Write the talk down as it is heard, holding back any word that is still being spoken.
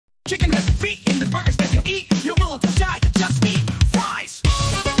chicken has feet in the burgers that you eat. You're willing to die to just eat fries.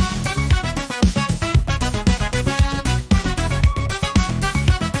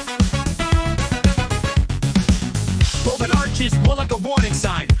 Golden arches, more like a warning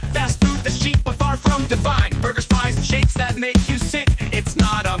sign. Fast food that's cheap but far from divine. Burgers, fries, and shakes that make you sick. It's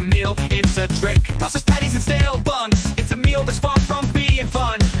not a meal, it's a trick. Processed patties and stale buns. It's a meal that's far from being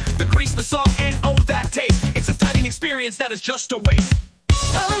fun. The grease, the salt, and oh, that taste. It's a dining experience that is just a waste.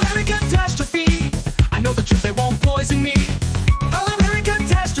 Culinary catastrophe. I know the truth, they won't poison me. Culinary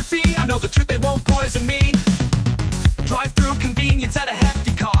catastrophe. I know the truth, they won't poison me. Drive-thru convenience at a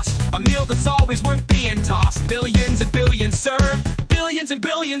hefty cost. A meal that's always worth being tossed. Billions and billions served. Billions and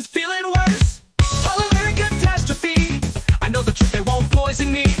billions feeling worse. Culinary catastrophe. I know the truth, they won't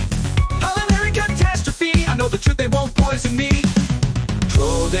poison me. Culinary catastrophe. I know the truth, they won't poison me.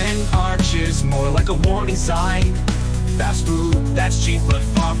 Golden arches, more like a warning sign. Fast food that's cheap but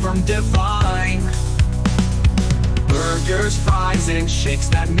far from divine. Burgers, fries, and shakes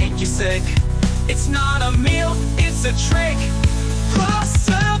that make you sick. It's not a meal, it's a trick.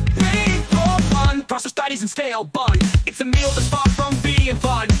 Recipe for fun. Processed patties and stale bun. It's a meal that's far from being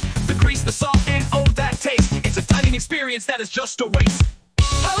fun. The grease, the salt, and oh, that taste. It's a dining experience that is just a waste.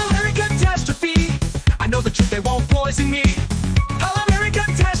 Culinary catastrophe. I know the truth, they won't poison me. Culinary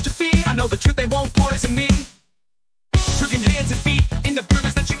catastrophe. I know the truth, they won't poison me. Tricking hands and feet in the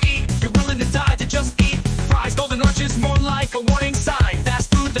burgers that you eat. You're willing to die to just eat fries. Golden arches, more like a warning sign.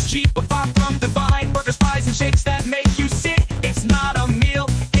 Fast food that's cheap but far from divine. Burgers, fries, and shakes that make you sick. It's not a meal,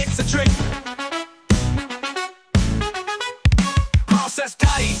 it's a trick. Processed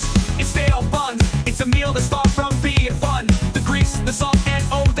patties and stale buns. It's a meal that's far from being fun. The grease, the salt, and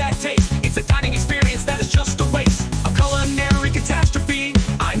oh, that taste. It's a dining experience that is just a waste. A culinary catastrophe.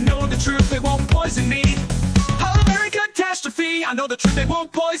 I know the truth, they won't poison me. Culinary catastrophe. I know the truth, they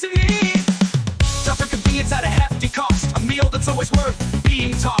won't poison me. Tougher convenience at a hefty cost. A meal that's always worth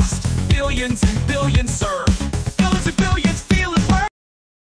being tossed. Billions and billions served.